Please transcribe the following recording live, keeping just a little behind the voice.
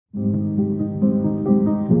I'm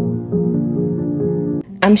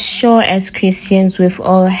sure as Christians, we've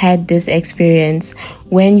all had this experience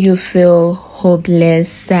when you feel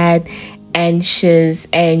hopeless, sad, anxious,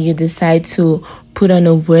 and you decide to put on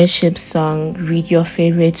a worship song, read your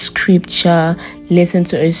favorite scripture, listen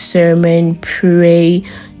to a sermon, pray,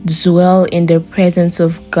 dwell in the presence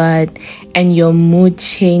of God, and your mood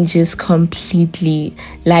changes completely.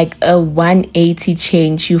 Like a 180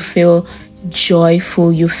 change. You feel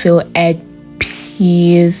joyful, you feel at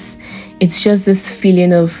peace. It's just this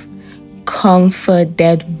feeling of comfort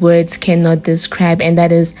that words cannot describe, and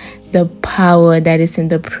that is the power that is in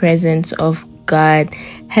the presence of God.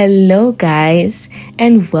 Hello guys,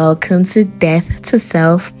 and welcome to Death to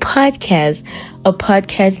Self podcast, a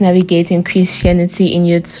podcast navigating Christianity in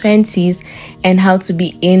your 20s and how to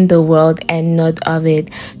be in the world and not of it.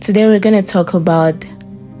 Today we're going to talk about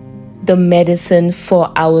the medicine for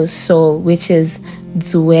our soul, which is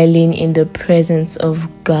dwelling in the presence of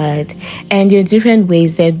God. And there are different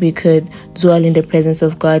ways that we could dwell in the presence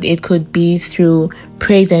of God. It could be through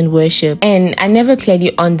praise and worship. And I never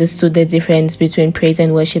clearly understood the difference between praise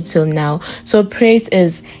and worship till now. So praise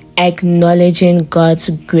is acknowledging God's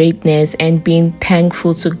greatness and being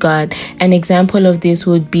thankful to God. An example of this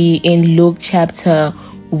would be in Luke chapter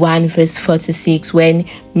 1 verse 46, when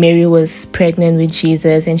Mary was pregnant with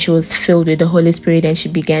Jesus and she was filled with the Holy Spirit, and she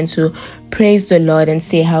began to praise the Lord and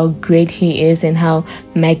say how great he is and how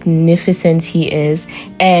magnificent he is.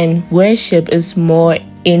 And worship is more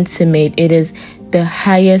intimate. It is the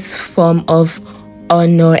highest form of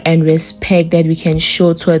honor and respect that we can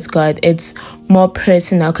show towards God. It's more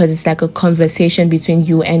personal because it's like a conversation between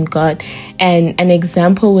you and God. And an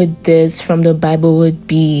example with this from the Bible would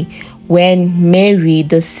be when Mary,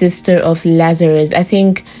 the sister of Lazarus, I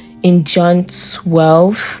think in John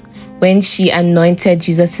 12, when she anointed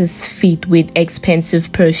Jesus's feet with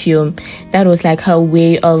expensive perfume, that was like her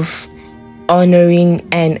way of honoring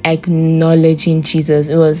and acknowledging Jesus.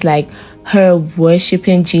 It was like her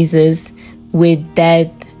worshiping Jesus with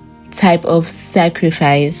that type of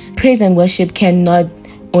sacrifice. Praise and worship cannot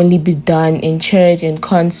only be done in church and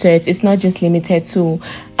concerts. It's not just limited to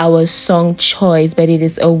our song choice, but it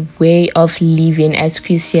is a way of living as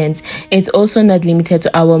Christians. It's also not limited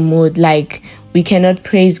to our mood. Like, we cannot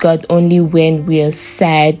praise God only when we are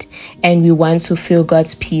sad and we want to feel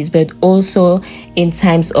God's peace, but also in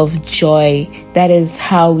times of joy. That is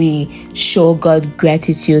how we show God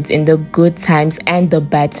gratitude in the good times and the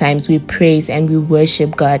bad times. We praise and we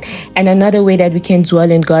worship God. And another way that we can dwell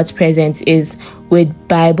in God's presence is with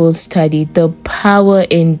Bible study. The power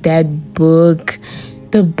in that book.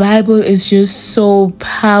 The Bible is just so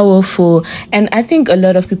powerful. And I think a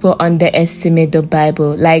lot of people underestimate the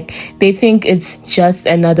Bible. Like, they think it's just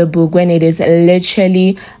another book when it is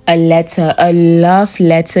literally a letter, a love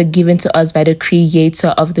letter given to us by the creator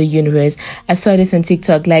of the universe. I saw this on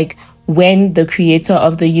TikTok, like when the creator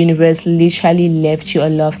of the universe literally left you a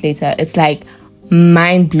love letter. It's like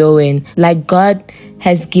mind-blowing. Like, God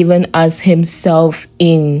has given us himself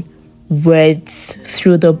in words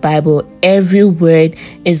through the Bible. Every word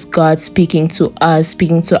is God speaking to us,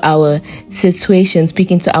 speaking to our situation,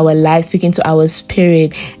 speaking to our life, speaking to our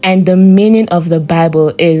spirit. And the meaning of the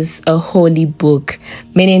Bible is a holy book,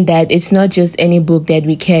 meaning that it's not just any book that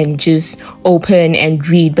we can just open and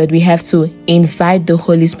read, but we have to invite the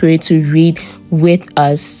Holy Spirit to read with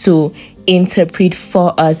us, to interpret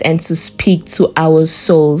for us, and to speak to our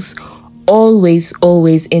souls. Always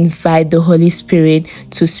invite the Holy Spirit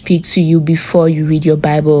to speak to you before you read your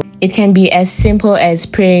Bible. It can be as simple as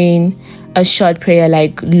praying a short prayer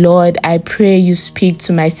like, Lord, I pray you speak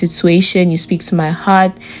to my situation, you speak to my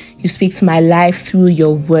heart, you speak to my life through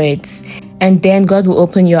your words. And then God will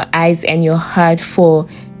open your eyes and your heart for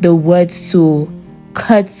the words to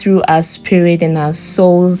cut through our spirit and our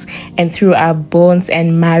souls and through our bones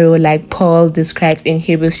and marrow, like Paul describes in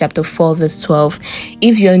Hebrews chapter 4 verse 12.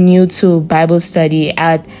 If you're new to Bible study,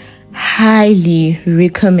 I'd highly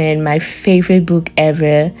recommend my favorite book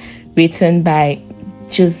ever, written by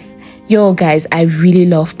guys, I really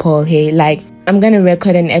love Paul. Hey, like, I'm gonna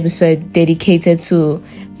record an episode dedicated to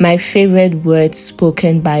my favorite words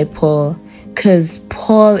spoken by Paul, because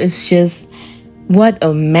Paul is just, what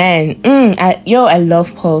a man. I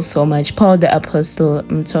love Paul so much. Paul the Apostle.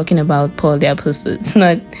 I'm talking about Paul the Apostle. It's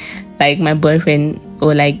not like my boyfriend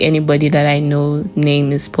or like anybody that I know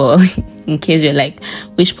name is Paul. In case you're like,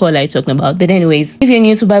 which Paul are you talking about? But anyways, if you're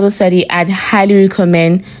new to Bible study, I'd highly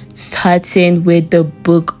recommend starting with the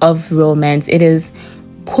book of Romans. It is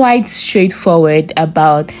quite straightforward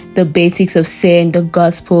about the basics of sin, the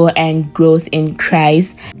gospel, and growth in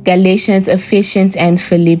Christ. Galatians, Ephesians, and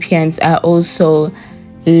Philippians are also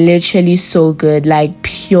literally so good, like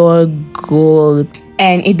pure gold.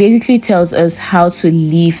 And it basically tells us how to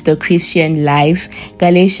live the Christian life.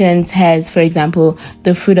 Galatians has, for example,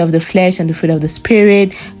 the fruit of the flesh and the fruit of the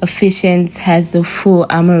spirit. Ephesians has the full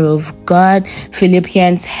armor of God.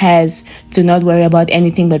 Philippians has, do not worry about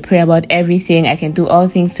anything but pray about everything. I can do all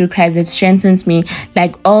things through Christ that strengthens me.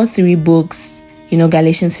 Like all three books,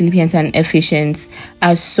 Galatians, Philippians, and Ephesians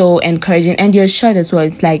are so encouraging. And they're short as well.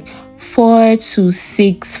 It's like 4 to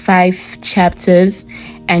 6, 5 chapters.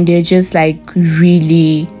 And they're just like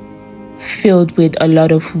really filled with a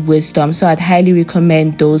lot of wisdom. So I'd highly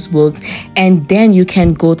recommend those books. And then you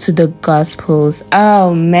can go to the Gospels.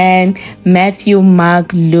 Oh man, Matthew,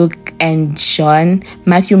 Mark, Luke, and John.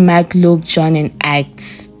 Matthew, Mark, Luke, John, and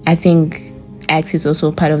Acts. I think Acts is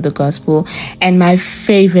also part of the gospel. And my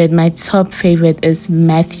top favorite is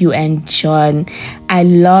Matthew and John. I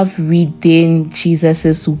love reading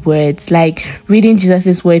Jesus's words. Like, reading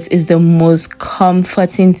Jesus's words is the most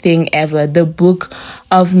comforting thing ever. The book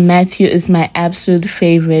of Matthew is my absolute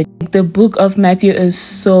favorite. The book of Matthew is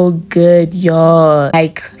so good, y'all.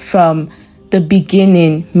 Like, from the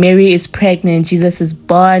beginning, Mary is pregnant, Jesus is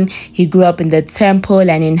born, he grew up in the temple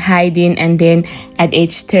and in hiding, and then at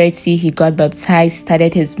age 30, he got baptized,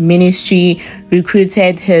 started his ministry,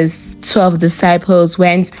 recruited his 12 disciples,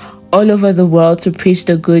 went all over the world to preach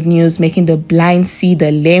the good news, making the blind see,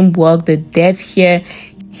 the lame walk, the deaf hear,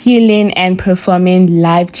 healing and performing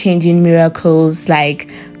life-changing miracles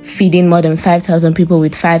like feeding more than 5,000 people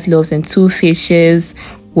with 5 loaves and 2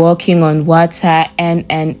 fishes, walking on water, and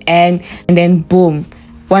then boom,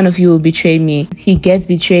 one of you will betray me. He gets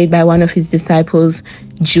betrayed by one of his disciples,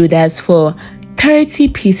 Judas, for 30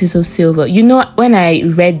 pieces of silver. When I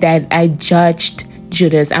read that, I judged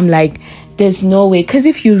Judas. I'm like, there's no way. Because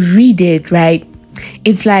if you read it, right,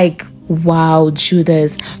 it's like, wow,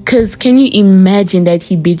 Judas. Because can you imagine that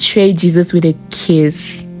he betrayed Jesus with a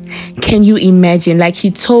kiss? Can you imagine? Like, he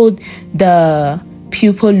told the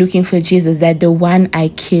people looking for Jesus that the one I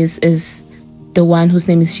kiss is the one whose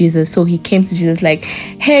name is Jesus. So he came to Jesus like,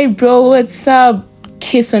 hey bro, what's up?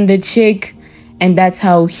 Kiss on the cheek. And that's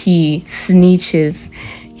how he snitches.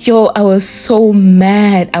 Yo, I was so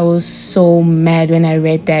mad when I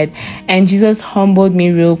read that. And Jesus humbled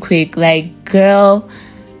me real quick. Like, girl,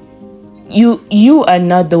 you are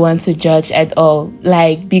not the one to judge at all.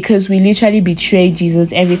 Like, because we literally betray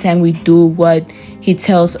Jesus every time we do what he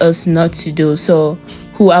tells us not to do. So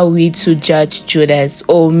who are we to judge Judas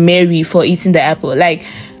or Mary for eating the apple? Like,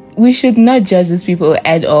 we should not judge these people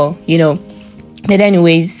at all, But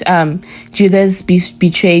anyways, Judas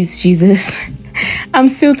betrays Jesus. I'm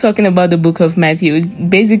still talking about the book of Matthew.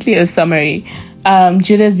 Basically a summary.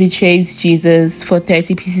 Judas betrays Jesus for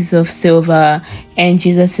 30 pieces of silver, and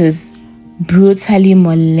Jesus is brutally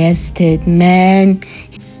molested, man.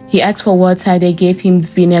 He asked for water, they gave him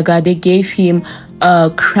vinegar, they gave him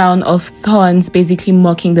a crown of thorns, basically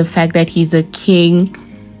mocking the fact that he's a king,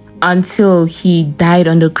 until he died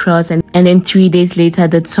on the cross. And then 3 days later,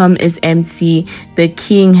 the tomb is empty. The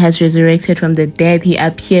king has resurrected from the dead. He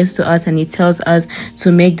appears to us and he tells us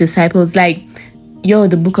to make disciples. Like, yo,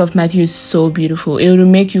 the book of Matthew is so beautiful. It will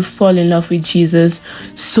make you fall in love with Jesus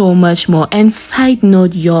so much more. And side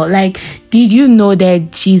note, y'all, like, did you know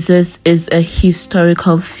that Jesus is a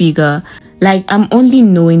historical figure? Like, I'm only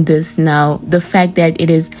knowing this now. The fact that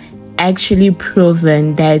it is actually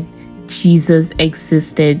proven that Jesus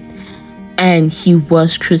existed and he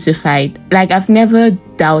was crucified. Like, I've never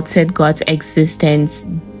doubted God's existence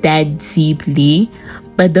that deeply,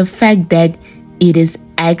 but the fact that it is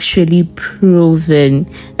actually proven,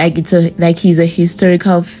 like he's a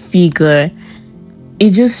historical figure, it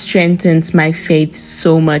just strengthens my faith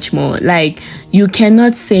so much more. Like, you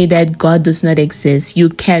cannot say that God does not exist. You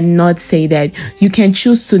cannot say that. You can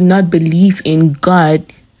choose to not believe in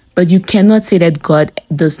God, but you cannot say that God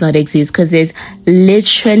does not exist, because there's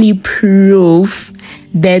literally proof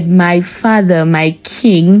that my Father, my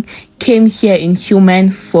King, came here in human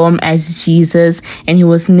form as Jesus, and he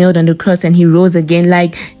was nailed on the cross and he rose again.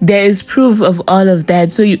 Like, there is proof of all of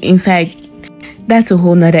that. So in fact, that's a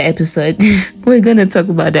whole nother episode. We're gonna talk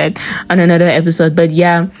about that on another episode. But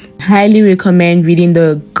yeah, highly recommend reading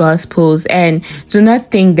the Gospels, and do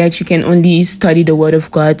not think that you can only study the Word of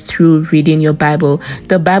God through reading your Bible.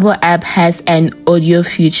 The Bible app has an audio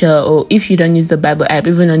feature, or if you don't use the Bible app,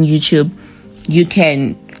 even on YouTube, you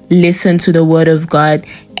can listen to the Word of God,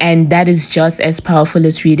 and that is just as powerful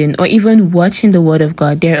as reading or even watching the Word of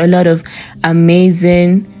God. There are a lot of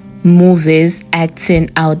amazing movies acting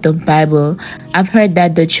out the Bible. I've heard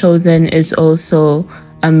that The Chosen is also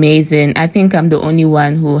amazing. I think I'm the only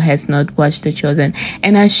one who has not watched The Chosen,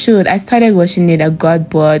 and I should. I started watching it, I got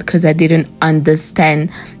bored because I didn't understand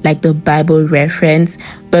like the Bible reference,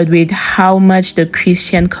 but with how much the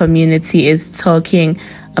Christian community is talking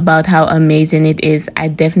about how amazing it is, I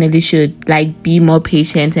definitely should like be more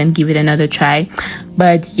patient and give it another try.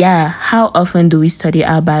 But yeah, how often do we study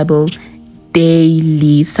our Bible?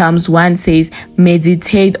 Daily. Psalms 1 says,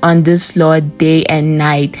 meditate on this law day and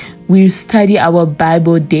night. We study our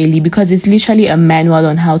Bible daily because it's literally a manual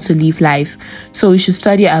on how to live life. So we should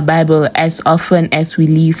study our Bible as often as we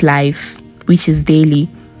live life, which is daily.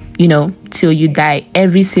 Till you die.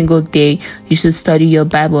 Every single day, you should study your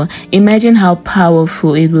Bible. Imagine how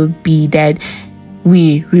powerful it will be that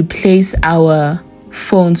we replace our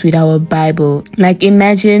phones with our Bible. Like,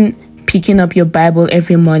 imagine picking up your Bible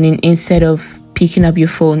every morning instead of picking up your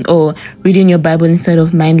phone, or reading your Bible instead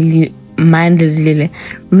of mindlessly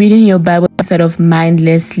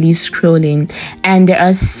scrolling. And there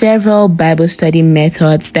are several Bible study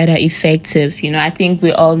methods that are effective. I think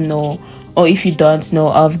we all know, or if you don't know,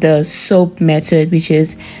 of the SOAP method, which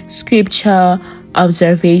is scripture,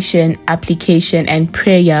 observation, application, and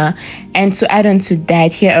prayer. And to add on to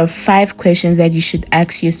that, here are 5 questions that you should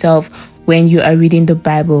ask yourself when you are reading the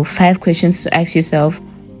Bible. 5 questions to ask yourself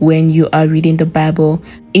when you are reading the Bible.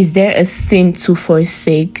 Is there a sin to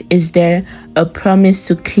forsake? Is there a promise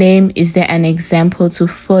to claim? Is there an example to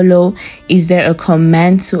follow? Is there a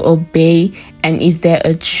command to obey? And is there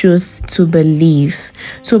a truth to believe?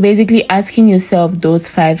 So basically, asking yourself those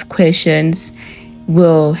 5 questions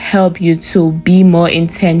will help you to be more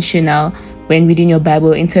intentional when reading your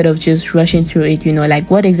Bible, instead of just rushing through it.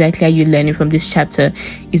 Like, what exactly are you learning from this chapter?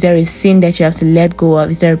 Is there a sin that you have to let go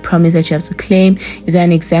of? Is there a promise that you have to claim? Is there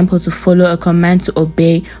an example to follow, a command to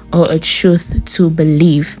obey, or a truth to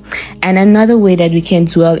believe? And another way that we can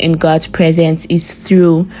dwell in God's presence is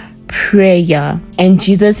through prayer. And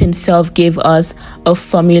Jesus himself gave us a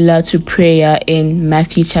formula to prayer in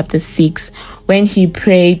Matthew chapter 6, when he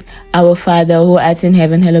prayed, "Our Father who art in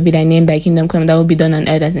heaven, hallowed be thy name, thy kingdom come, thy will be done on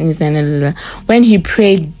earth as it is in heaven." When he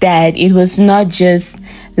prayed that, it was not just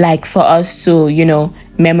like for us to,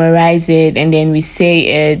 memorize it and then we say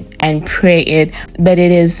it and pray it, but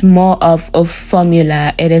it is more of a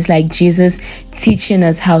formula. It is like Jesus teaching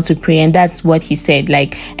us how to pray, and that's what he said,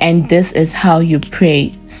 and this is how you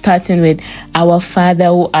pray, starting with "Our Father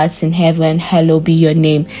who art in heaven, hallowed be your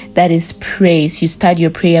name." That is praise. You start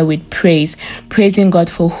your prayer with praise, praising God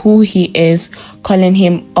for who he is, calling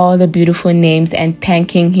him all the beautiful names, and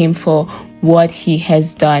thanking him for what he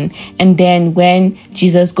has done. And then when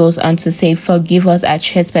Jesus goes on to say, "Forgive us our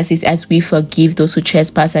trespasses as we forgive those who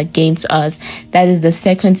trespass against us," that is the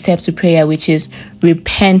second step to prayer, which is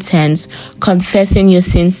repentance, confessing your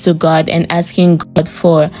sins to God and asking God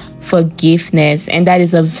for forgiveness. And that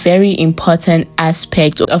is a very important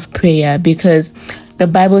aspect of prayer, because the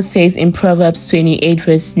Bible says in Proverbs 28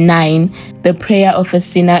 verse 9, the prayer of a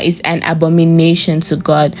sinner is an abomination to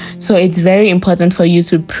God. So it's very important for you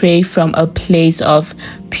to pray from a place of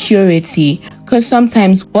purity, because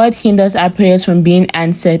sometimes what hinders our prayers from being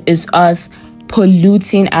answered is us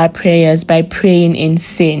polluting our prayers by praying in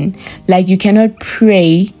sin. Like, you cannot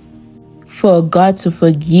pray for God to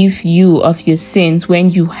forgive you of your sins when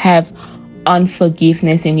you have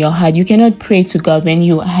unforgiveness in your heart. You cannot pray to God when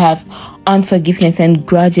you have unforgiveness and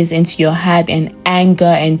grudges into your heart, and anger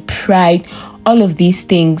and pride. All of these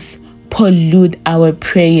things pollute our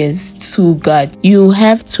prayers to God. You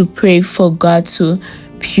have to pray for God to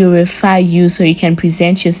purify you so you can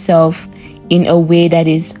present yourself in a way that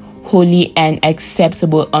is holy and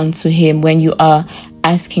acceptable unto him when you are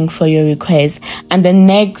asking for your request. And the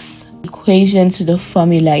next equation to the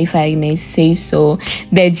formula, if I may say so,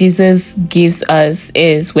 that Jesus gives us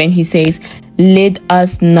is when he says, "Lead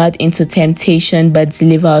us not into temptation, but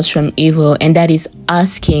deliver us from evil." And that is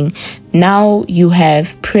asking. Now you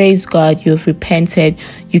have praised God, you have repented,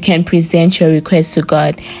 you can present your request to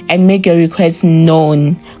God and make your request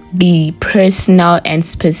known. Be personal and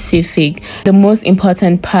specific. The most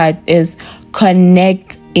important part is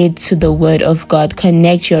connect it to the word of God.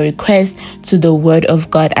 Connect your request to the word of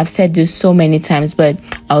God. I've said this so many times, but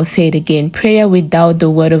I'll say it again. Prayer without the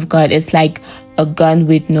word of God is like a gun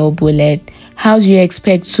with no bullet. How do you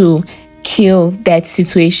expect to kill that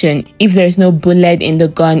situation. If there's no bullet in the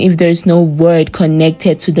gun, if there's no word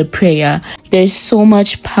connected to the prayer, there's so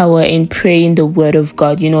much power in praying the word of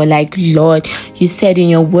God. Like, Lord, you said in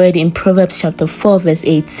your word in Proverbs chapter 4 verse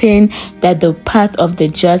 18 that the path of the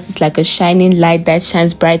just is like a shining light that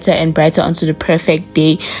shines brighter and brighter unto the perfect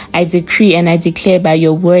day. I decree and I declare by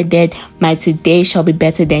your word that my today shall be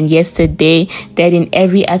better than yesterday, that in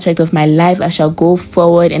every aspect of my life I shall go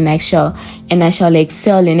forward and I shall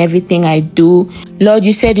excel in everything I do. Lord,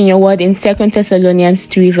 you said in your word in 2 Thessalonians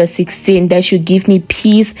 3 verse 16 that you give me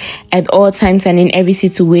peace at all times and in every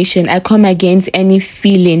situation. I come against any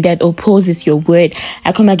feeling that opposes your word.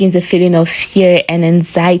 I come against the feeling of fear and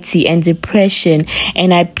anxiety and depression,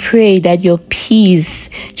 and I pray that your peace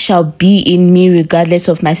shall be in me regardless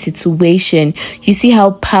of my situation. You see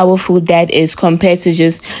how powerful that is compared to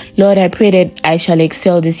just, Lord, I pray that I shall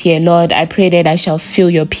excel this year. Lord, I pray that I shall feel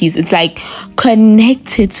your peace. It's like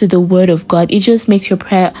connected to the word of God. It just makes your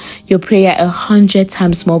prayer 100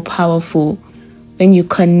 times more powerful when you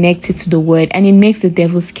connect it to the word, and it makes the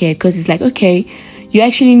devil scared because it's like, okay, you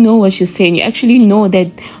actually know what you're saying. You actually know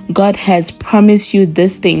that God has promised you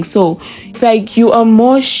this thing. So it's like you are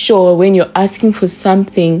more sure when you're asking for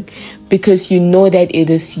something because you know that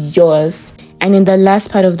it is yours. And in the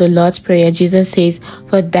last part of the Lord's Prayer, Jesus says,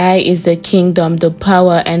 for thy is the kingdom, the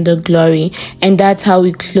power, and the glory. And that's how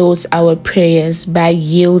we close our prayers, by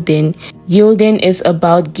yielding. Yielding is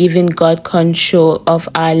about giving God control of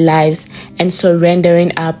our lives and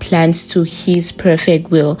surrendering our plans to his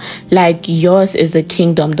perfect will. Like, yours is the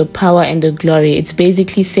kingdom, the power, and the glory. It's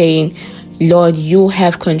basically saying, Lord, you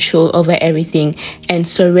have control over everything, and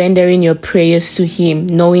surrendering your prayers to him,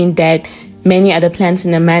 knowing that many are the plans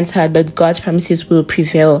in a man's heart, but God's promises will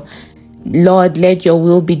prevail. Lord, let your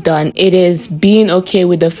will be done. It is being okay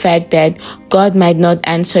with the fact that God might not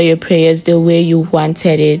answer your prayers the way you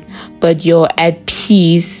wanted it, but you're at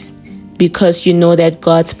peace because you know that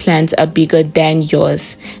God's plans are bigger than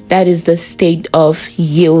yours. That is the state of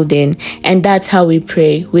yielding. And that's how we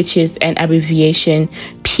pray, which is an abbreviation: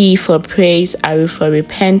 P for praise, R for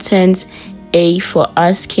repentance, A for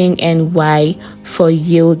asking, and Y for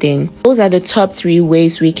yielding. Those are the top 3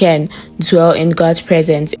 ways we can dwell in God's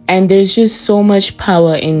presence. And there's just so much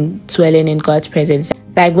power in dwelling in God's presence.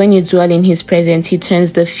 Like, when you dwell in his presence, he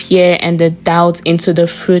turns the fear and the doubt into the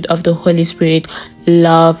fruit of the Holy Spirit: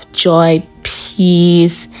 love, joy,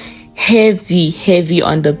 peace. Heavy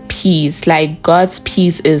on the peace. Like, God's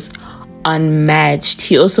peace is unmatched.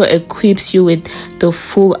 He also equips you with the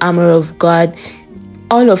full armor of God.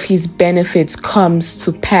 All of his benefits comes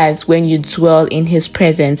to pass when you dwell in his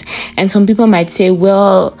presence. And some people might say,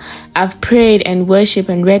 well, I've prayed and worshiped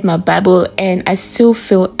and read my Bible and I still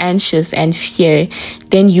feel anxious and fear.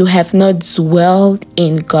 Then you have not dwelled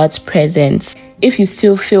in God's presence. If you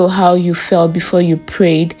still feel how you felt before you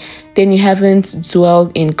prayed, then you haven't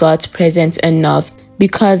dwelled in God's presence enough.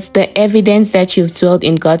 Because the evidence that you've dwelled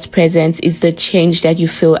in God's presence is the change that you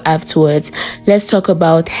feel afterwards. Let's talk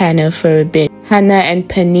about Hannah for a bit. Hannah and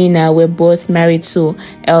Peninnah were both married to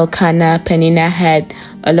Elkanah. Peninnah had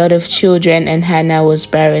a lot of children and Hannah was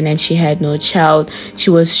barren and she had no child. She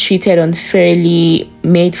was treated unfairly,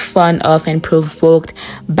 made fun of, and provoked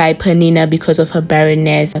by Peninnah because of her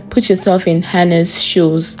barrenness. Put yourself in Hannah's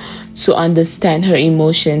shoes to understand her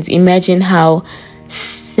emotions. Imagine how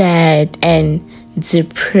sad and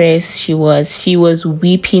depressed she was. She was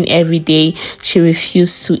weeping every day. She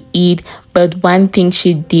refused to eat, but one thing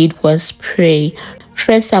she did was pray.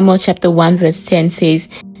 1 Samuel chapter 1 verse 10 says,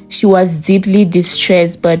 she was deeply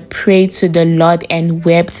distressed but prayed to the Lord and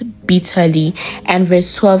wept bitterly. And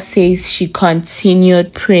verse 12 says she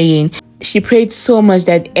continued praying. She prayed so much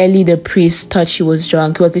that Eli the priest thought she was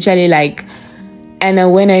drunk. He was literally like, Anna,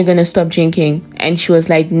 when are you going to stop drinking? And she was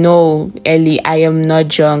like, no, Eli, I am not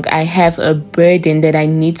drunk. I have a burden that I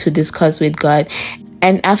need to discuss with God.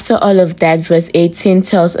 And after all of that, verse 18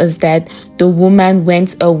 tells us that the woman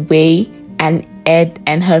went away and ate,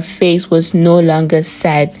 and her face was no longer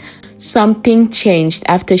sad. Something changed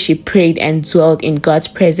after she prayed and dwelled in God's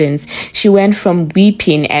presence. She went from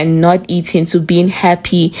weeping and not eating to being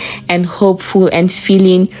happy and hopeful and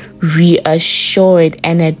feeling reassured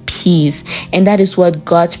and at peace. And that is what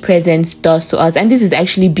God's presence does to us. And this is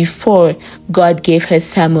actually before God gave her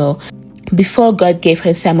Samuel. Before God gave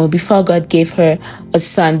her Samuel, before God gave her a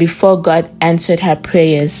son, before God answered her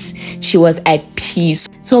prayers, she was at peace.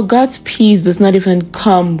 So God's peace does not even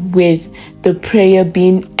come with the prayer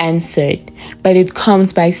being answered, but it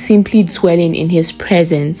comes by simply dwelling in his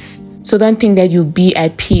presence. So don't think that you'll be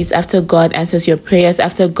at peace after God answers your prayers,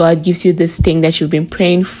 after God gives you this thing that you've been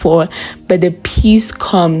praying for, but the peace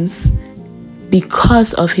comes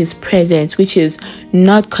because of his presence, which is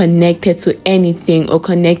not connected to anything or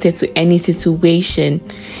connected to any situation.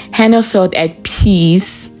 Hannah felt at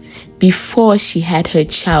peace before she had her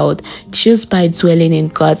child just by dwelling in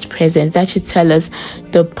God's presence. That should tell us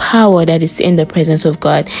the power that is in the presence of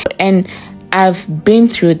God. And I've been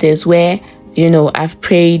through this where, I've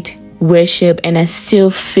prayed, worship, and I still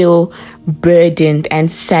feel burdened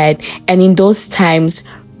and sad. And in those times,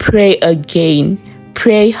 pray again,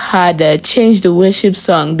 pray harder, change the worship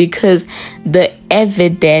song, because the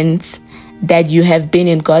evidence that you have been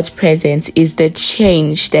in God's presence is the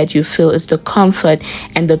change that you feel, is the comfort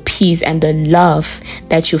and the peace and the love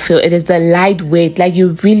that you feel. It is the light weight, like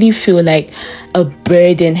you really feel like a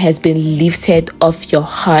burden has been lifted off your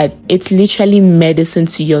heart. It's literally medicine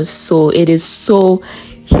to your soul. It is so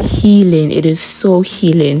healing. It is so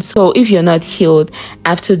healing. So if you're not healed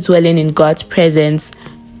after dwelling in God's presence,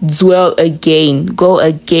 dwell again, go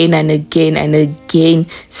again and again and again,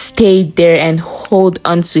 stay there and hold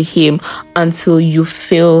on to him until you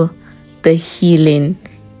feel the healing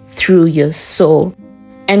through your soul.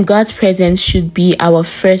 And God's presence should be our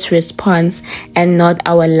first response and not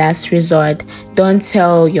our last resort. Don't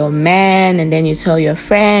tell your man and then you tell your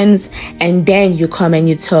friends and then you come and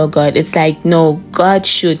you tell God. It's like, no, God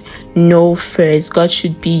should know first. God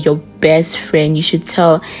should be your best friend. You should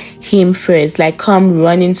tell him first, like come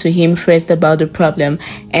running to him first about the problem,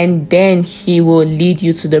 and then he will lead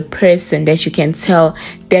you to the person that you can tell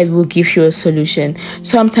that will give you a solution.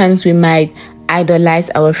 Sometimes we might idolize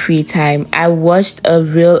our free time. I watched a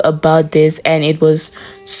reel about this and it was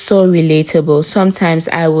so relatable. Sometimes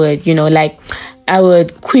I would, I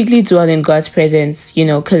would quickly dwell in God's presence,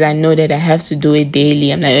 because I know that I have to do it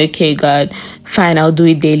daily. I'm like, okay, God, fine, I'll do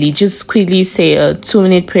it daily. Just quickly say a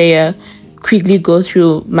 2-minute prayer, quickly go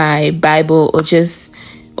through my Bible or just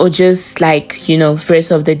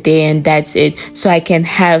verse of the day, and that's it. So I can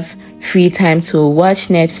have free time to watch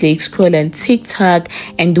Netflix, scroll on TikTok,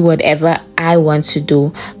 and do whatever I want to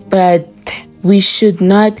do. But we should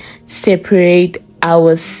not separate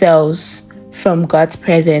ourselves from God's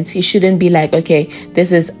presence. It shouldn't be like, okay,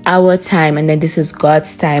 this is our time and then this is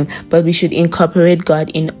God's time, but we should incorporate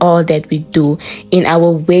God in all that we do, in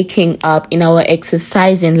our waking up, in our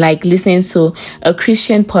exercising, like listening to a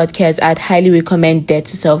Christian podcast. I'd highly recommend Dead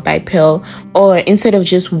to Self by Pearl. Or instead of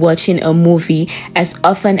just watching a movie, as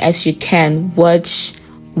often as you can, watch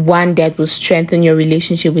one that will strengthen your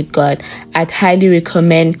relationship with God. I'd highly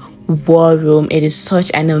recommend War Room. It is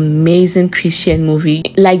such an amazing Christian movie.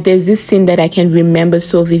 Like there's this scene that I can remember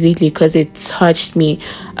so vividly because it touched me.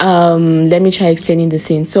 Let me try explaining the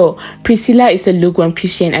scene. So Priscilla is a lukewarm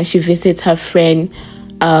Christian and she visits her friend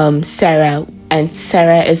Sarah, and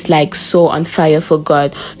Sarah is like so on fire for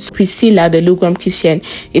God. So Priscilla, the lukewarm Christian,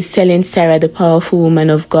 is telling Sarah, the powerful woman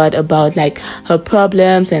of God, about like her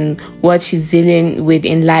problems and what she's dealing with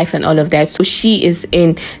in life and all of that. So she is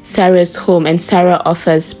in Sarah's home and Sarah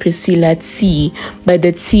offers Priscilla tea, but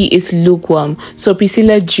the tea is lukewarm. So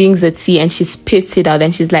Priscilla drinks the tea and she spits it out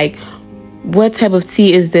and she's like, what type of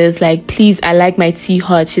tea is this? Like, please, I like my tea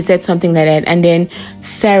hot. She said something like that. And then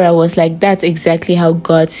Sarah was like, that's exactly how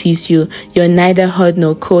God sees you. You're neither hot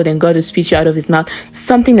nor cold, and God will spit you out of his mouth.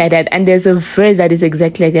 Something like that. And there's a verse that is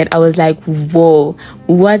exactly like that. I was like, whoa,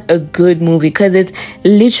 what a good movie. Because it's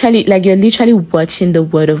literally like you're literally watching the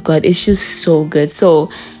word of God. It's just so good. So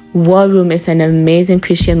War Room is an amazing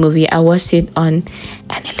Christian movie. I watched it on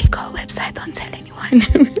an illegal website. Don't tell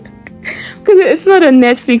anyone. Because it's not on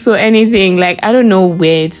Netflix or anything. Like, I don't know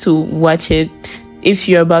where to watch it. If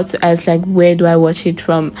you're about to ask, like, where do I watch it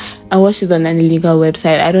from? I watched it on an illegal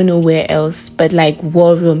website. I don't know where else. But, like,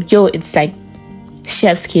 War Room. Yo, it's like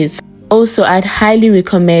chef's kiss. Also, I'd highly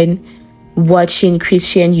recommend watching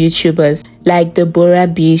Christian YouTubers like Deborah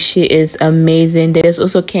B. She is amazing. There's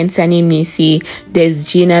also Kensani Nisi,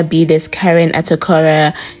 there's Gina B, there's Karen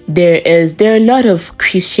Atakora. There are a lot of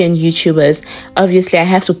Christian YouTubers. Obviously, I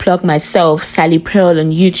have to plug myself, Sally Pearl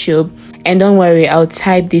on YouTube. And don't worry, I'll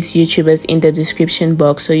type these YouTubers in the description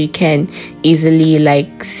box so you can easily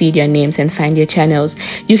like see their names and find their channels.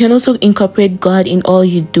 You can also incorporate God in all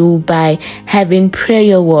you do by having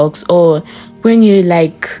prayer walks, or when you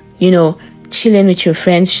chilling with your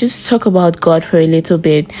friends, just talk about God for a little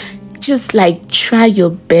bit. Just like try your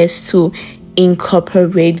best to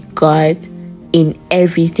incorporate God in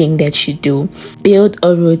everything that you do. Build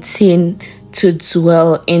a routine to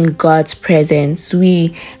dwell in God's presence.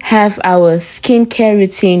 We have our skincare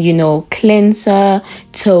routine, cleanser,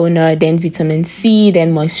 toner, then vitamin C,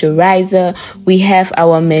 then moisturizer. We have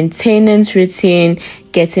our maintenance routine,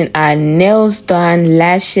 getting our nails done,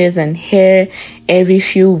 lashes and hair every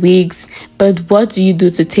few weeks. But what do you do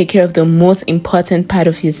to take care of the most important part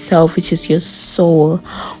of yourself, which is your soul?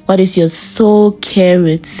 What is your soul care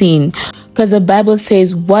routine? Because the Bible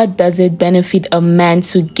says, what does it benefit a man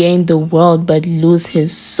to gain the world but lose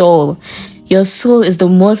his soul? Your soul is the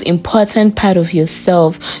most important part of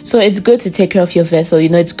yourself. So it's good to take care of your vessel.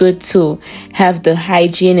 It's good to have the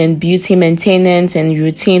hygiene and beauty maintenance and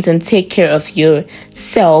routines and take care of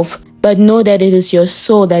yourself. But know that it is your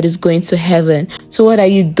soul that is going to heaven. So what are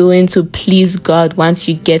you doing to please God once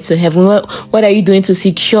you get to heaven? What are you doing to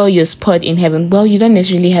secure your spot in heaven? Well, you don't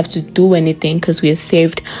necessarily have to do anything because we are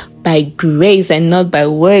saved by grace and not by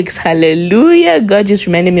works. Hallelujah. God just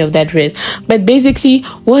reminded me of that verse. But basically,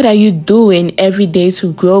 what are you doing every day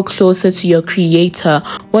to grow closer to your Creator?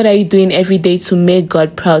 What are you doing every day to make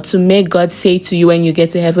God proud? To make God say to you when you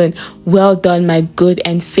get to heaven, well done, my good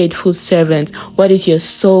and faithful servant. What is your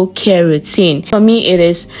soul care routine? For me, it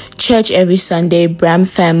is church every Sunday, Bram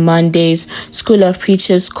Fam Mondays, School of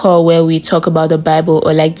Preachers call where we talk about the Bible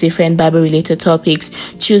or like different Bible related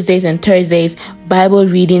topics, Tuesdays and Thursdays, Bible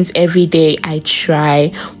readings every day. I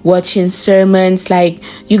try watching sermons. Like,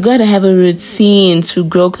 you gotta have a routine to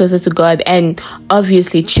grow closer to God. And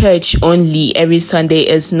obviously church only every Sunday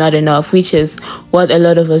is not enough, which is what a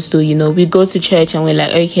lot of us do. We go to church and we're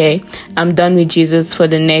like, okay, I'm done with Jesus for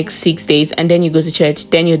the next 6 days. And then you go to church,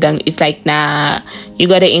 then you're done. It's like, nah, you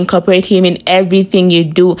gotta incorporate him in everything you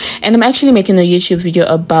do. And I'm actually making a YouTube video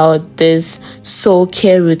about this soul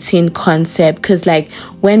care routine concept, because like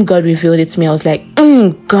when God revealed it to me, I was like,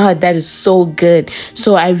 God, that is so good.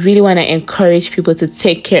 So I really want to encourage people to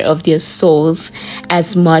take care of their souls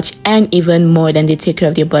as much and even more than they take care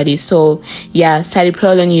of their bodies. So yeah, Sally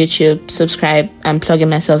Pearl on YouTube, subscribe. I'm plugging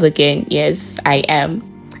myself again. Yes, I am.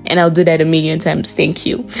 And I'll do that a million times. Thank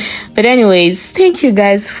you. But anyways, thank you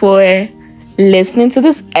guys for listening to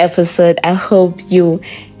this episode. I hope you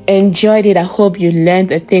enjoyed it. I hope you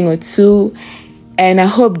learned a thing or two. And I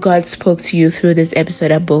hope God spoke to you through this episode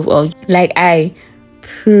above all. Like, I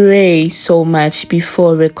pray so much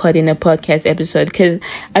before recording a podcast episode, because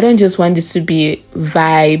I don't just want this to be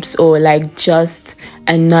vibes or like just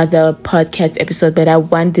another podcast episode, but I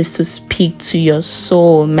want this to speak to your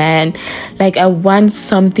soul, man. Like, I want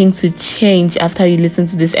something to change after you listen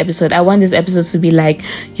to this episode. I want this episode to be like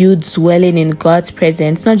you dwelling in God's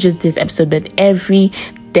presence. Not just this episode, but every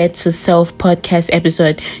Dead to Self podcast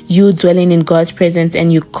episode, you dwelling in God's presence,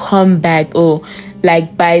 and you come back,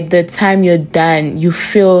 like by the time you're done, you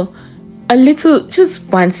feel a little, just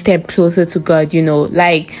one step closer to God,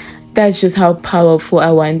 like that's just how powerful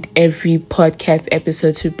I want every podcast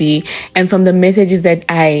episode to be. And from the messages that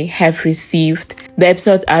I have received, the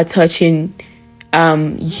episodes are touching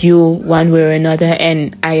you one way or another,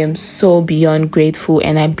 and I am so beyond grateful,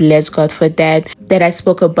 and I bless God for that I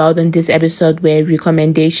spoke about on this episode were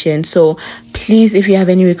recommendations. So please, if you have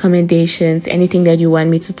any recommendations, anything that you want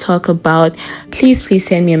me to talk about, please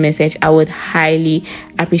send me a message. I would highly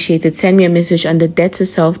appreciate it. Send me a message on the Dead to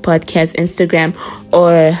Self podcast Instagram,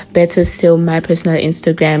 or better still, my personal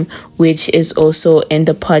Instagram, which is also in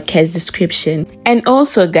the podcast description. And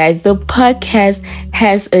also, guys, the podcast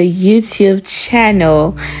has a YouTube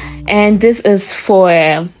channel, and this is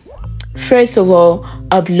for, first of all,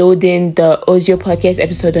 uploading the audio podcast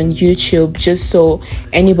episode on YouTube, just so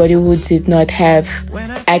anybody who did not have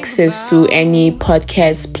access to any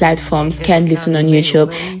podcast platforms can listen on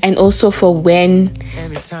YouTube. And also for when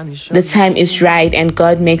the time is right and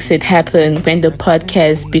God makes it happen, when the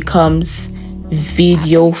podcast becomes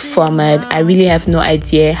video format. I really have no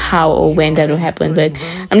idea how or when that will happen, but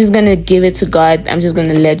I'm just gonna give it to God. I'm just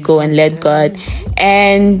gonna let go and let God.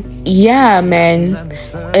 And yeah, man,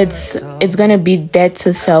 it's gonna be Dead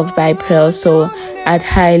to Self by Pearl. So I'd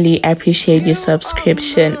highly appreciate your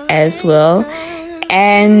subscription as well.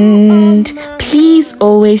 And please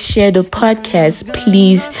always share the podcast.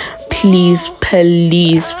 Please.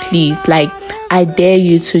 Like, I dare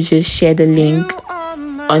you to just share the link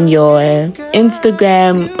on your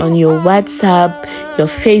Instagram, on your WhatsApp, your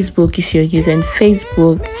Facebook if you're using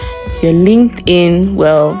Facebook, your LinkedIn.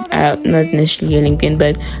 Well, not necessarily your LinkedIn,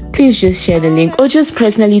 but please just share the link, or just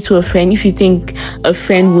personally to a friend. If you think a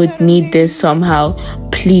friend would need this somehow,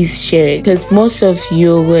 please share it, because most of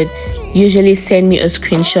you would usually send me a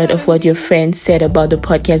screenshot of what your friend said about the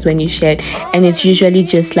podcast when you shared, and it's usually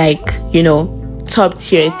just like, top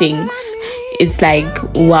tier things. it's like,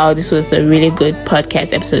 wow, this was a really good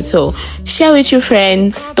podcast episode. So share with your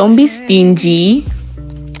friends. Don't be stingy.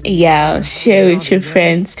 Yeah, share with your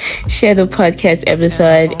friends, share the podcast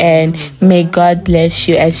episode, and may God bless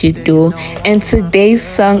you as you do. And today's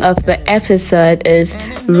song of the episode is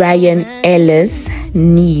Ryan Ellis,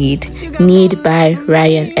 Need by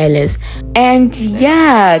Ryan Ellis. And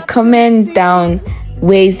yeah, comment down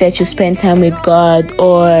ways that you spend time with God,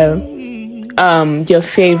 or your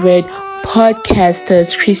favorite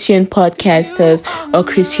podcasters, Christian podcasters, or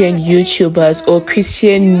Christian YouTubers, or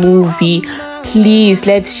Christian movie. Please,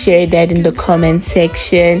 let's share that in the comment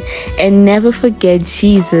section. And never forget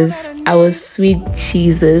Jesus, our sweet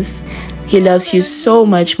Jesus. He loves you so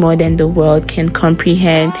much more than the world can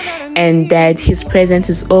comprehend, and that his presence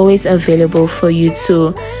is always available for you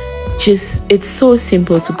to it's so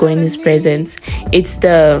simple to go in his presence. It's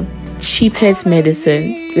the cheapest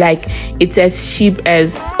medicine. Like, it's as cheap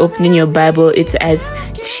as opening your Bible. It's as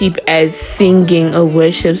cheap as singing a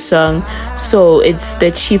worship song. So it's the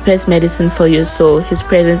cheapest medicine for your soul. His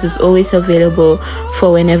presence is always available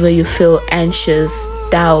for whenever you feel anxious,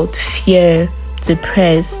 doubt, fear,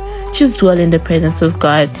 depressed. Just dwell in the presence of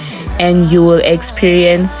God and you will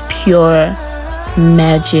experience pure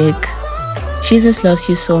magic. Jesus loves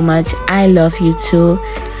you so much. I love you too.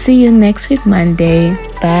 See you next week, Monday.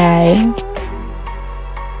 Bye.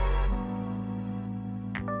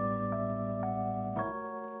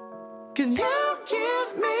 Cause